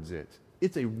towards it.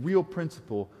 It's a real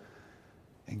principle,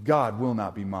 and God will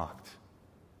not be mocked.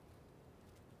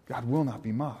 God will not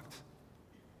be mocked.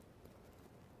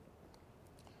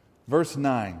 Verse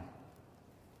 9.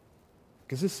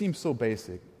 Because this seems so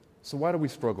basic. So why do we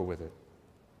struggle with it?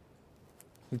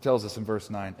 He tells us in verse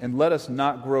 9, and let us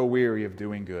not grow weary of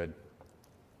doing good.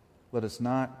 Let us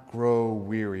not grow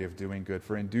weary of doing good,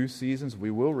 for in due seasons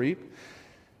we will reap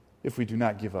if we do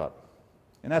not give up.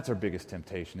 And that's our biggest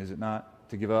temptation, is it not?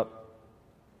 To give up?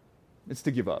 It's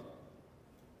to give up.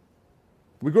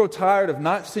 We grow tired of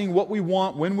not seeing what we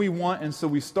want when we want, and so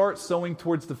we start sowing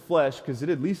towards the flesh because it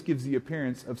at least gives the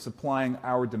appearance of supplying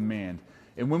our demand.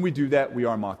 And when we do that, we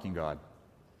are mocking God.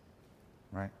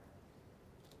 Right?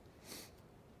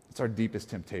 It's our deepest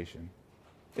temptation.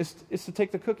 It's to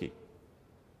take the cookie.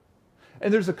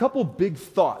 And there's a couple big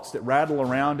thoughts that rattle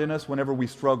around in us whenever we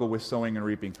struggle with sowing and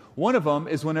reaping. One of them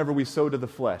is whenever we sow to the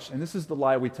flesh. And this is the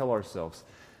lie we tell ourselves.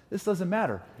 This doesn't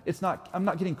matter. I'm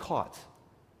not getting caught.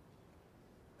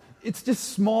 It's just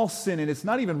small sin, and it's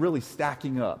not even really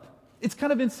stacking up. It's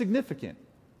kind of insignificant.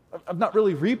 I've not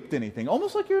really reaped anything.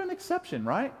 Almost like you're an exception,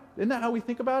 right? Isn't that how we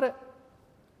think about it?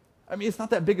 I mean, it's not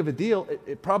that big of a deal.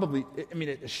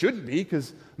 It shouldn't be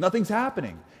because nothing's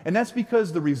happening. And that's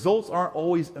because the results aren't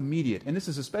always immediate. And this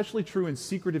is especially true in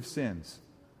secretive sins.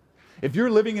 If you're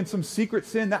living in some secret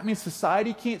sin, that means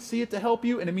society can't see it to help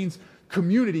you, and it means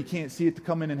community can't see it to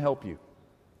come in and help you.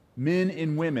 Men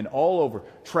and women all over,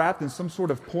 trapped in some sort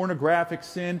of pornographic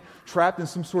sin, trapped in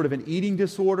some sort of an eating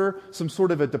disorder, some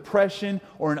sort of a depression,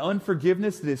 or an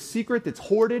unforgiveness that is secret, that's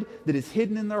hoarded, that is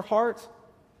hidden in their heart.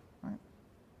 Right?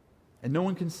 And no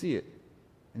one can see it.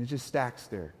 And it just stacks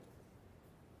there.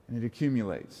 And it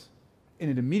accumulates.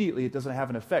 And it doesn't have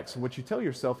an effect. So what you tell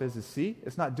yourself is, see,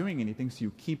 it's not doing anything, so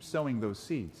you keep sowing those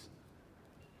seeds.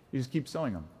 You just keep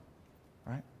sowing them.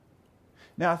 Right?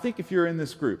 Now, I think if you're in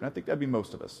this group, and I think that'd be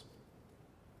most of us,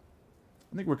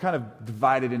 I think we're kind of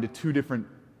divided into two different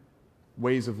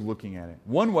ways of looking at it.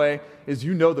 One way is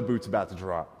you know the boot's about to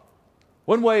drop.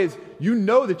 One way is you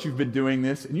know that you've been doing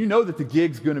this, and you know that the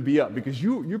gig's going to be up because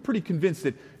you're pretty convinced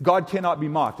that God cannot be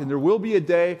mocked. And there will be a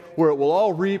day where it will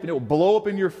all reap and it will blow up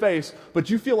in your face, but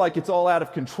you feel like it's all out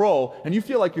of control, and you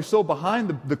feel like you're so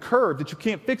behind the curve that you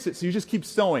can't fix it, so you just keep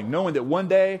sowing, knowing that one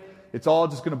day it's all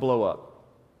just going to blow up.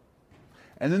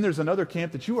 And then there's another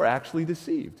camp that you are actually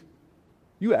deceived.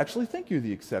 You actually think you're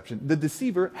the exception. The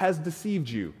deceiver has deceived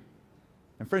you.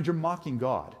 And friends, you're mocking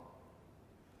God.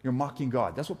 You're mocking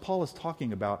God. That's what Paul is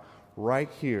talking about right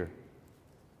here.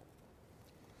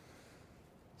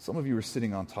 Some of you are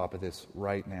sitting on top of this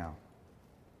right now.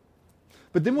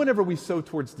 But then whenever we sow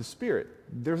towards the Spirit,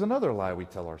 there's another lie we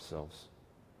tell ourselves.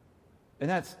 And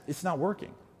that's, it's not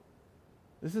working.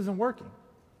 This isn't working.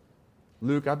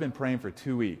 Luke, I've been praying for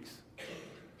 2 weeks.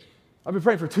 I've been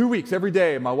praying for 2 weeks every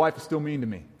day, and my wife is still mean to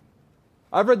me.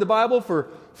 I've read the Bible for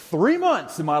 3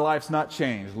 months, and my life's not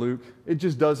changed, Luke. It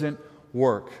just doesn't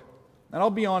work. And I'll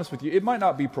be honest with you, it might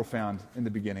not be profound in the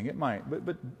beginning. It might.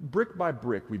 But brick by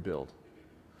brick, we build.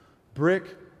 Brick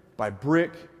by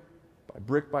brick, by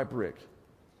brick by brick.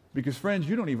 Because, friends,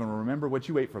 you don't even remember what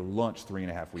you ate for lunch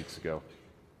 3.5 weeks ago.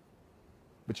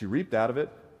 But you reaped out of it.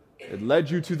 It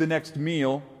led you to the next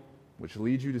meal, which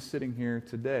leads you to sitting here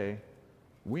today.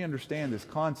 We understand this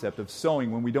concept of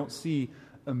sowing when we don't see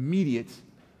immediate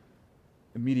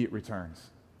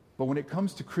returns. But when it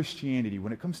comes to Christianity,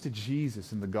 when it comes to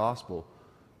Jesus and the gospel,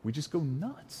 we just go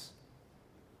nuts.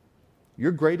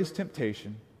 Your greatest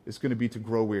temptation is going to be to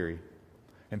grow weary.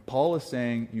 And Paul is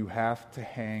saying you have to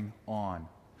hang on.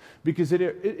 Because it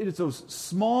is those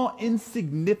small,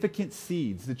 insignificant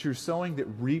seeds that you're sowing that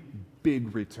reap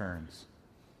big returns.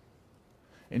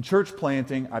 In church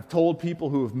planting, I've told people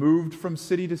who have moved from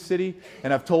city to city,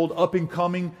 and I've told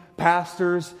up-and-coming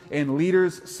pastors and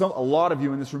leaders, a lot of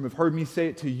you in this room have heard me say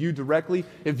it to you directly,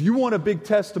 if you want a big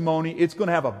testimony, it's going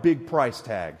to have a big price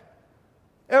tag.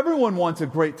 Everyone wants a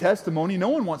great testimony. No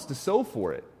one wants to sow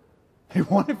for it. They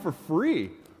want it for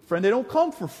free. Friend, they don't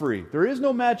come for free. There is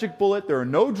no magic bullet. There are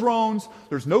no drones.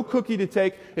 There's no cookie to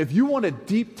take. If you want a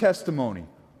deep testimony,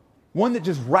 one that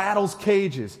just rattles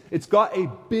cages, it's got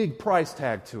a big price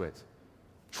tag to it.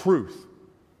 Truth.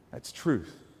 That's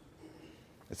truth.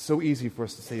 It's so easy for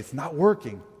us to say it's not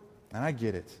working, and I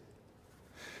get it.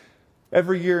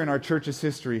 Every year in our church's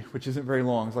history, which isn't very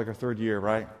long, it's like our third year,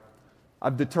 right?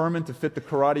 I've determined to fit the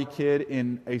Karate Kid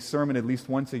in a sermon at least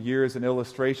once a year as an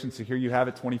illustration, so here you have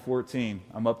it, 2014.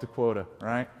 I'm up to quota,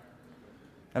 right?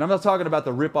 And I'm not talking about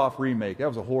the rip-off remake. That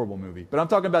was a horrible movie. But I'm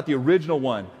talking about the original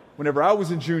one, whenever I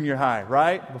was in junior high,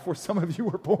 right? Before some of you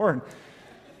were born.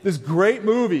 This great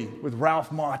movie with Ralph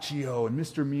Macchio and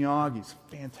Mr. Miyagi. It's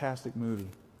a fantastic movie.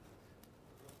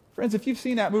 Friends, if you've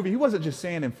seen that movie, he wasn't just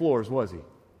sanding floors, was he?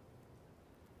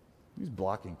 He was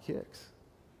blocking kicks.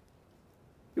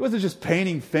 He wasn't just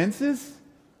painting fences.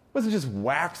 He wasn't just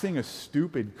waxing a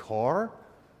stupid car.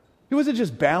 He wasn't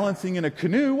just balancing in a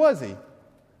canoe, was he?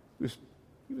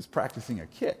 He was practicing a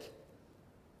kick.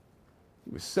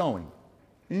 He was sowing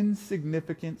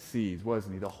insignificant seeds,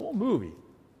 wasn't he? The whole movie.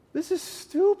 This is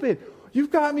stupid.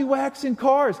 You've got me waxing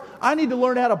cars. I need to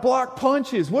learn how to block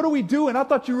punches. What are we doing? I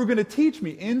thought you were going to teach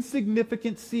me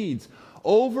insignificant seeds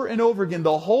over and over again,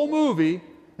 the whole movie,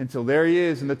 until there he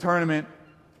is in the tournament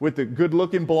with the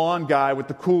good-looking blonde guy with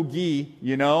the cool gi,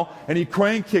 you know, and he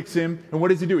crane kicks him, and what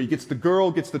does he do? He gets the girl,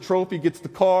 gets the trophy, gets the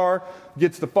car,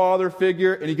 gets the father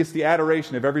figure, and he gets the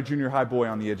adoration of every junior high boy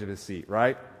on the edge of his seat,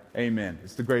 right? Amen.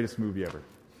 It's the greatest movie ever.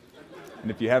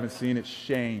 And if you haven't seen it,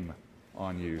 shame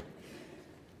on you.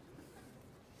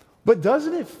 But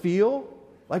doesn't it feel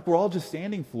like we're all just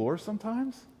sanding floors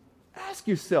sometimes? Ask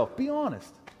yourself, be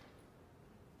honest.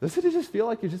 Doesn't it just feel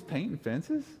like you're just painting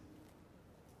fences?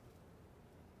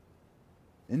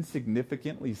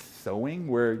 Insignificantly sowing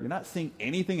where you're not seeing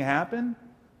anything happen?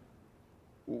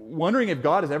 Wondering if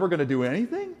God is ever going to do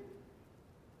anything?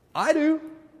 I do.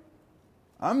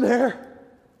 I'm there.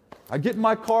 I get in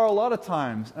my car a lot of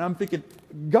times and I'm thinking,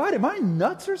 God, am I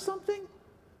nuts or something?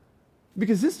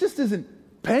 Because this just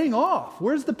isn't paying off.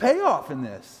 Where's the payoff in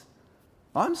this?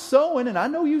 I'm sowing and I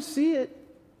know you see it.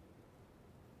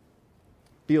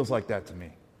 Feels like that to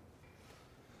me.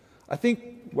 I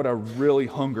think what I really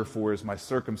hunger for is my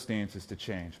circumstances to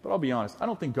change. But I'll be honest, I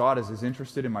don't think God is as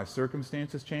interested in my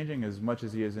circumstances changing as much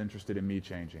as He is interested in me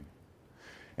changing.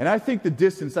 And I think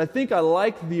I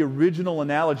like the original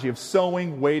analogy of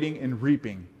sowing, waiting, and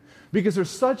reaping. Because there's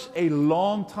such a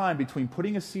long time between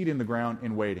putting a seed in the ground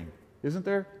and waiting. Isn't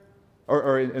there?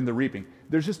 Or in the reaping.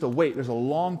 There's just a wait. There's a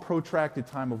long, protracted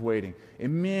time of waiting.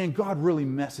 And man, God really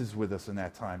messes with us in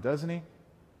that time, doesn't He?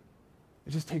 It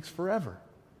just takes forever.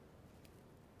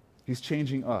 He's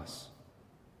changing us.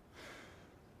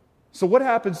 So what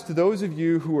happens to those of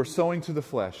you who are sowing to the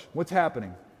flesh? What's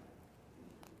happening?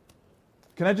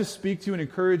 Can I just speak to you and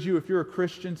encourage you if you're a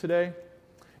Christian today?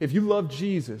 If you love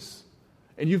Jesus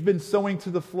and you've been sowing to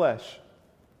the flesh,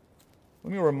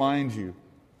 let me remind you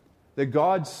that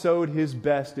God sowed His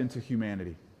best into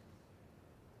humanity.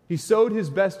 He sowed His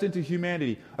best into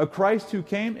humanity. A Christ who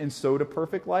came and sowed a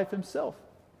perfect life Himself.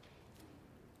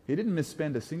 He didn't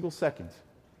misspend a single second.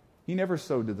 He never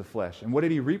sowed to the flesh. And what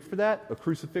did He reap for that? A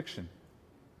crucifixion.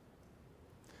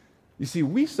 You see,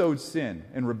 we sowed sin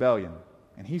and rebellion,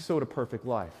 and He sowed a perfect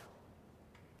life.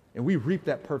 And we reaped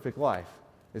that perfect life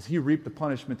as He reaped the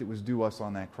punishment that was due us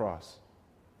on that cross.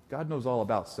 God knows all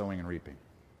about sowing and reaping.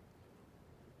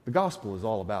 The gospel is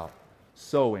all about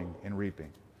sowing and reaping.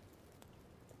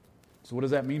 So what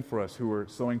does that mean for us who are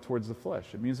sowing towards the flesh?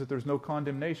 It means that there's no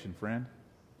condemnation, friend.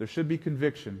 There should be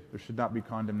conviction. There should not be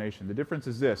condemnation. The difference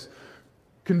is this.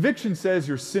 Conviction says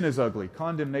your sin is ugly.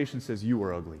 Condemnation says you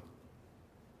are ugly.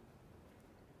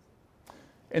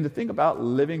 And the thing about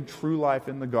living true life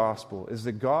in the gospel is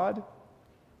that God,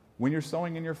 when you're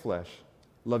sowing in your flesh,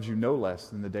 loves you no less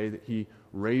than the day that he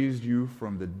raised you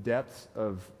from the depths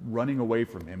of running away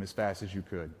from him as fast as you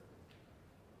could.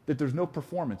 That there's no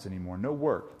performance anymore, no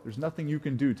work. There's nothing you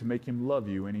can do to make him love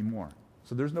you anymore.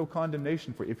 So there's no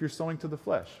condemnation for you. If you're sowing to the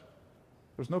flesh,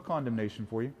 there's no condemnation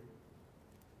for you.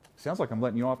 Sounds like I'm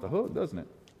letting you off the hook, doesn't it?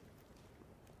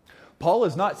 Paul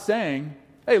is not saying,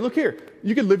 hey, look here,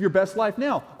 you can live your best life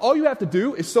now. All you have to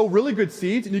do is sow really good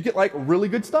seeds and you get like really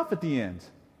good stuff at the end.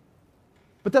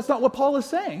 But that's not what Paul is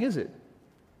saying, is it?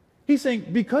 He's saying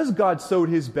because God sowed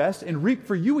his best and reaped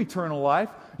for you eternal life,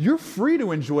 you're free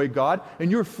to enjoy God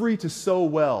and you're free to sow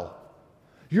well.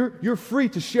 You're free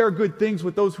to share good things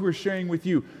with those who are sharing with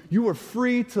you. You are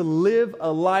free to live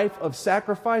a life of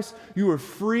sacrifice. You are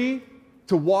free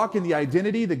to walk in the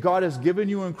identity that God has given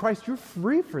you in Christ. You're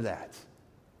free for that.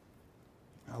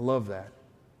 I love that.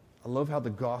 I love how the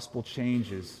gospel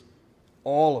changes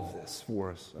all of this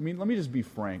for us. I mean, let me just be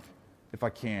frank, if I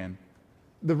can.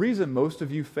 The reason most of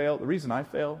you fail, the reason I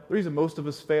fail, the reason most of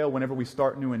us fail whenever we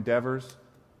start new endeavors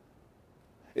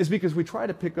is because we try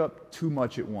to pick up too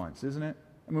much at once, isn't it?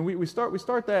 I mean, we start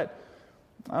that,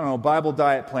 I don't know, Bible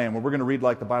diet plan where we're going to read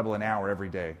like the Bible an hour every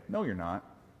day. No, you're not.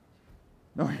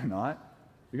 No, you're not.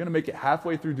 You're going to make it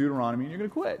halfway through Deuteronomy and you're going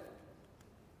to quit.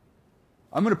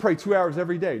 I'm going to pray 2 hours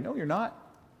every day. No, you're not.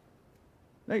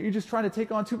 No, you're just trying to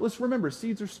take on let's remember,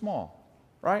 seeds are small,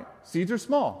 right? Seeds are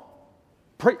small.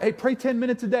 Pray 10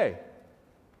 minutes a day.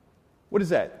 What is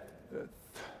that?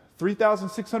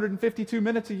 3,652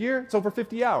 minutes a year? It's over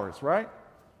 50 hours, right?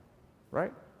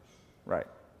 Right? Right.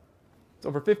 It's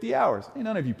over 50 hours. Hey,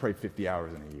 none of you pray 50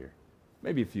 hours in a year.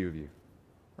 Maybe a few of you,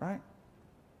 right?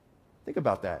 Think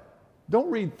about that.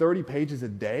 Don't read 30 pages a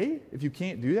day. If you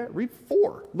can't do that, read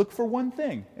 4. Look for one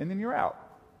thing, and then you're out.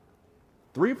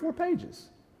 3 or 4 pages.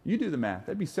 You do the math.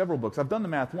 That'd be several books. I've done the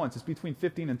math once. It's between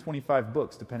 15 and 25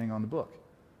 books, depending on the book.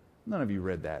 None of you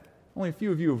read that. Only a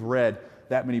few of you have read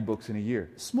that many books in a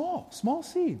year. Small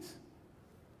seeds.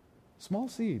 Small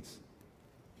seeds.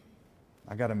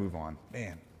 I got to move on.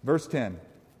 Man. Verse 10.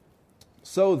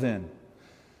 So then,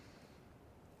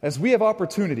 as we have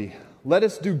opportunity, let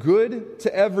us do good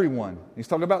to everyone. He's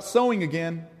talking about sowing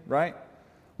again, right?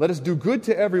 Let us do good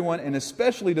to everyone, and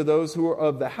especially to those who are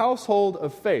of the household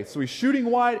of faith. So he's shooting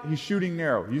wide, he's shooting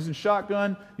narrow. Using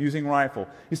shotgun, using rifle.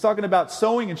 He's talking about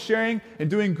sowing and sharing and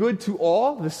doing good to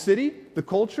all, the city, the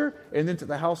culture, and then to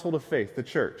the household of faith, the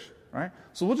church. Right?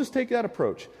 So we'll just take that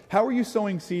approach. How are you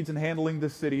sowing seeds and handling the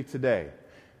city today?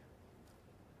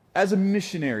 As a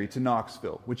missionary to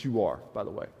Knoxville, which you are, by the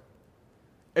way.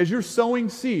 As you're sowing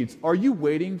seeds, are you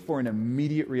waiting for an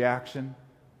immediate reaction?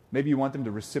 Maybe you want them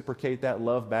to reciprocate that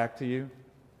love back to you.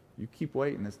 You keep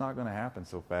waiting. It's not going to happen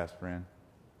so fast, friend.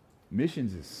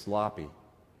 Missions is sloppy.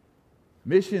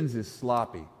 Missions is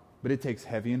sloppy, but it takes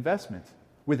heavy investment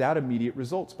without immediate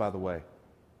results, by the way.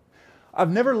 I've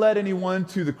never led anyone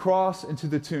to the cross and to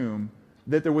the tomb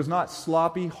that there was not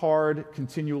sloppy, hard,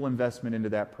 continual investment into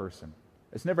that person.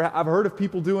 I've heard of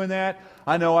people doing that.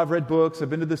 I know, I've read books. I've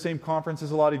been to the same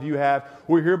conferences a lot of you have.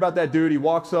 We hear about that dude. He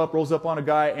walks up, rolls up on a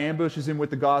guy, ambushes him with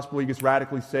the gospel. He gets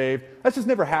radically saved. That's just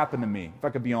never happened to me, if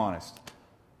I could be honest.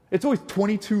 It's always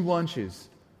 22 lunches,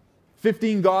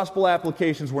 15 gospel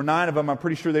applications where 9 of them, I'm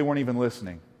pretty sure they weren't even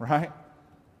listening, right?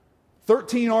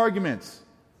 13 arguments,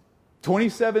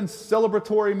 27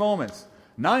 celebratory moments,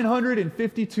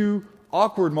 952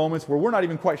 awkward moments where we're not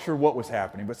even quite sure what was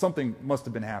happening, but something must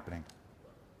have been happening.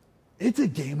 It's a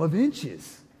game of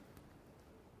inches.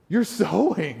 You're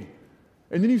sowing.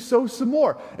 And then you sow some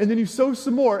more. And then you sow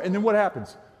some more. And then what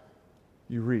happens?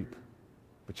 You reap.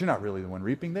 But you're not really the one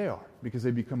reaping. They are. Because they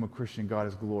become a Christian. God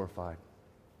is glorified.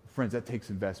 Friends, that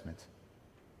takes investment.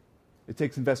 It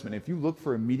takes investment. If you look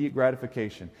for immediate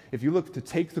gratification, if you look to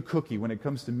take the cookie when it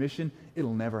comes to mission,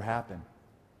 it'll never happen.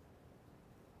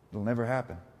 It'll never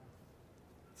happen.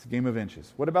 It's a game of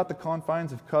inches. What about the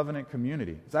confines of covenant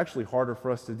community? It's actually harder for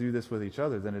us to do this with each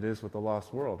other than it is with the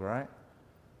lost world, right?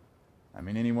 I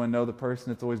mean, anyone know the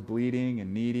person that's always bleeding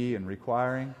and needy and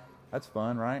requiring? That's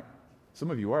fun, right?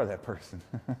 Some of you are that person.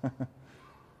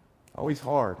 Always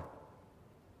hard.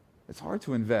 It's hard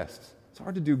to invest. It's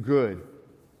hard to do good.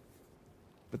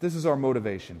 But this is our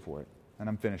motivation for it. And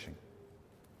I'm finishing.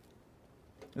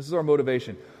 This is our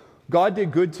motivation. God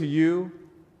did good to you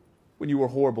when you were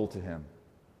horrible to Him.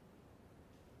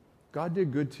 God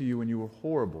did good to you when you were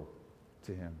horrible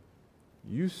to Him.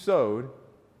 You sowed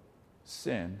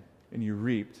sin and you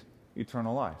reaped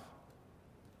eternal life.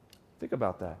 Think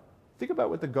about that. Think about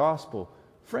with the gospel.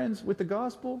 Friends, with the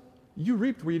gospel, you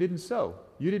reaped where you didn't sow.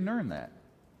 You didn't earn that.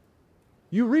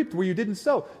 You reaped where you didn't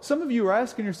sow. Some of you are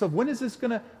asking yourself, when is this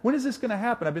going to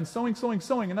happen? I've been sowing,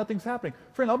 and nothing's happening.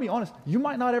 Friend, I'll be honest, you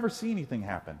might not ever see anything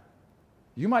happen.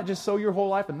 You might just sow your whole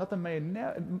life and nothing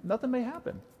may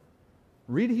happen.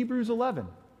 Read Hebrews 11.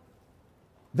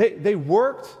 They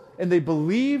worked and they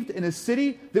believed in a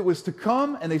city that was to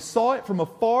come, and they saw it from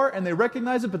afar and they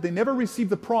recognized it, but they never received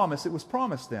the promise it was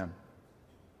promised them.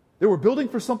 They were building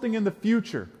for something in the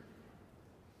future.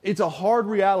 It's a hard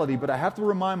reality, but I have to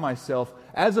remind myself,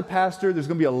 as a pastor, there's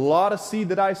going to be a lot of seed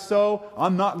that I sow.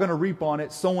 I'm not going to reap on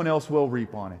it. Someone else will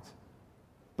reap on it.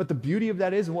 But the beauty of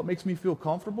that is, and what makes me feel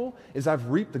comfortable, is I've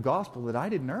reaped the gospel that I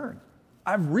didn't earn.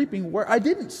 I'm reaping where I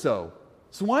didn't sow.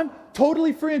 So I'm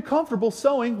totally free and comfortable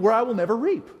sowing where I will never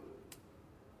reap.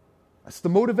 That's the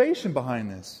motivation behind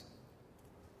this.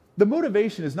 The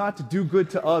motivation is not to do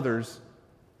good to others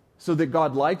so that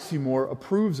God likes you more,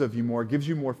 approves of you more, gives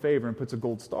you more favor, and puts a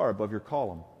gold star above your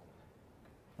column.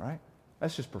 Right?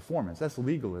 That's just performance. That's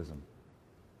legalism.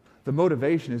 The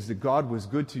motivation is that God was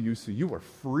good to you, so you are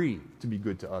free to be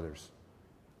good to others.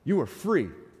 You are free.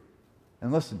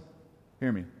 And listen,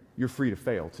 hear me, you're free to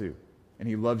fail too. And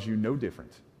He loves you no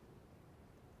different.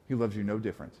 He loves you no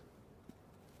different.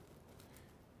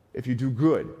 If you do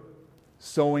good,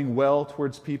 sowing well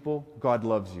towards people, God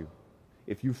loves you.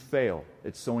 If you fail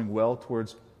at sowing well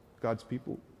towards God's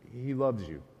people, He loves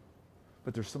you.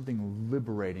 But there's something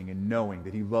liberating in knowing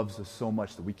that He loves us so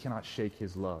much that we cannot shake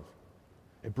His love.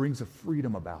 It brings a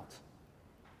freedom about.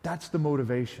 That's the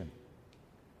motivation.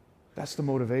 That's the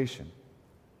motivation.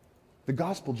 The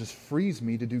gospel just frees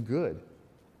me to do good.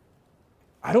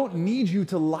 I don't need you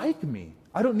to like me.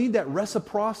 I don't need that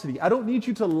reciprocity. I don't need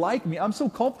you to like me. I'm so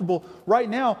comfortable right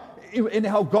now in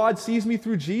how God sees me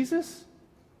through Jesus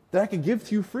that I can give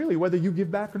to you freely, whether you give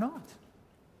back or not.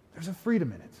 There's a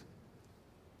freedom in it.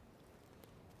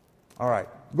 All right,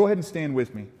 go ahead and stand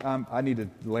with me. I need to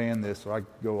land this or I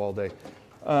go all day.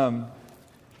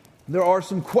 There are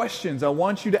some questions I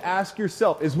want you to ask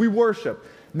yourself as we worship.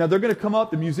 Now, they're going to come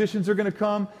up, the musicians are going to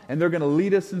come, and they're going to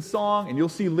lead us in song, and you'll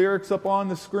see lyrics up on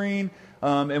the screen,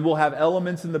 and we'll have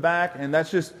elements in the back, and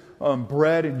that's just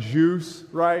bread and juice,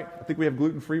 right? I think we have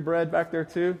gluten-free bread back there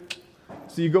too.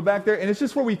 So you go back there, and it's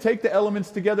just where we take the elements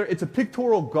together. It's a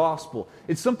pictorial gospel.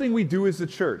 It's something we do as a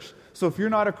church. So if you're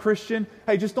not a Christian,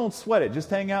 hey, just don't sweat it. Just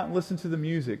hang out and listen to the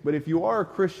music. But if you are a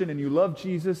Christian and you love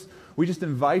Jesus, we just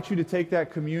invite you to take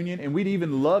that communion, and we'd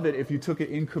even love it if you took it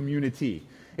in community.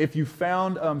 If you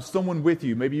found someone with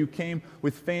you, maybe you came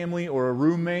with family or a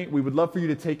roommate, we would love for you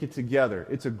to take it together.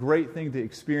 It's a great thing to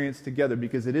experience together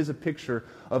because it is a picture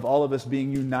of all of us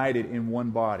being united in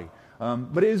one body.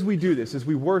 But as we do this, as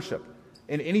we worship,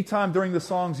 and any time during the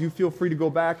songs you feel free to go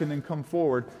back and then come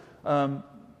forward,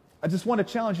 I just want to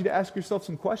challenge you to ask yourself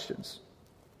some questions.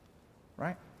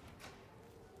 Right?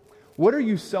 What are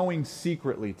you sowing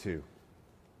secretly to?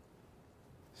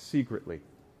 Secretly.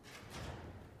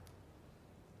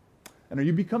 And are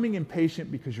you becoming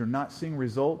impatient because you're not seeing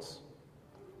results?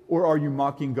 Or are you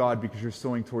mocking God because you're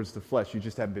sowing towards the flesh? You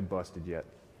just haven't been busted yet.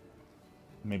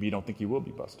 Maybe you don't think you will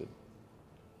be busted.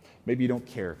 Maybe you don't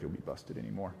care if you'll be busted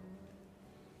anymore.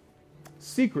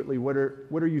 Secretly, what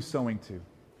are you sowing to?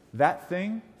 That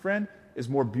thing, friend, is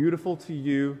more beautiful to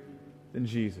you than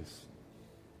Jesus.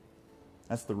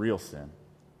 That's the real sin.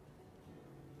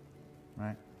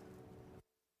 Right?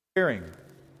 Sharing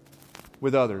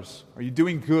with others. Are you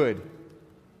doing good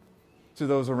to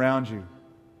those around you,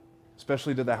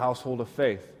 especially to the household of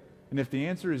faith? And if the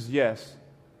answer is yes,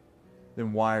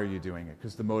 then why are you doing it?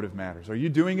 Because the motive matters. Are you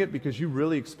doing it because you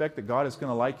really expect that God is going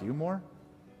to like you more?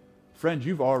 Friend,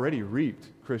 you've already reaped,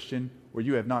 Christian, where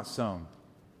you have not sown.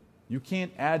 You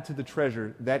can't add to the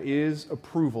treasure that is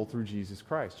approval through Jesus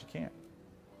Christ. You can't.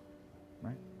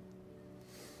 Right?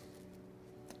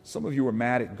 Some of you are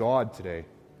mad at God today.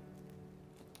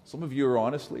 Some of you are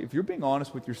honestly, if you're being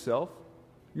honest with yourself,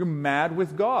 you're mad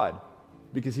with God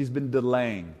because He's been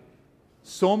delaying.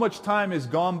 So much time has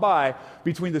gone by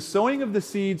between the sowing of the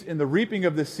seeds and the reaping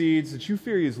of the seeds that you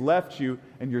fear He has left you,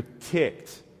 and you're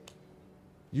ticked.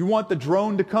 You want the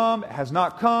drone to come, it has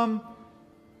not come,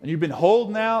 and you've been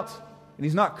holding out, and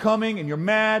He's not coming, and you're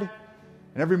mad,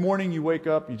 and every morning you wake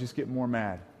up, you just get more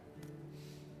mad.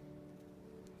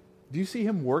 Do you see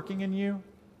Him working in you?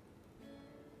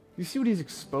 Do you see what He's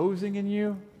exposing in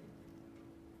you?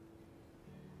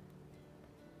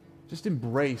 Just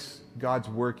embrace God's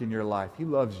work in your life. He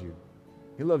loves you.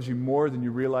 He loves you more than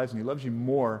you realize, and He loves you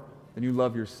more than you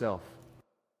love yourself.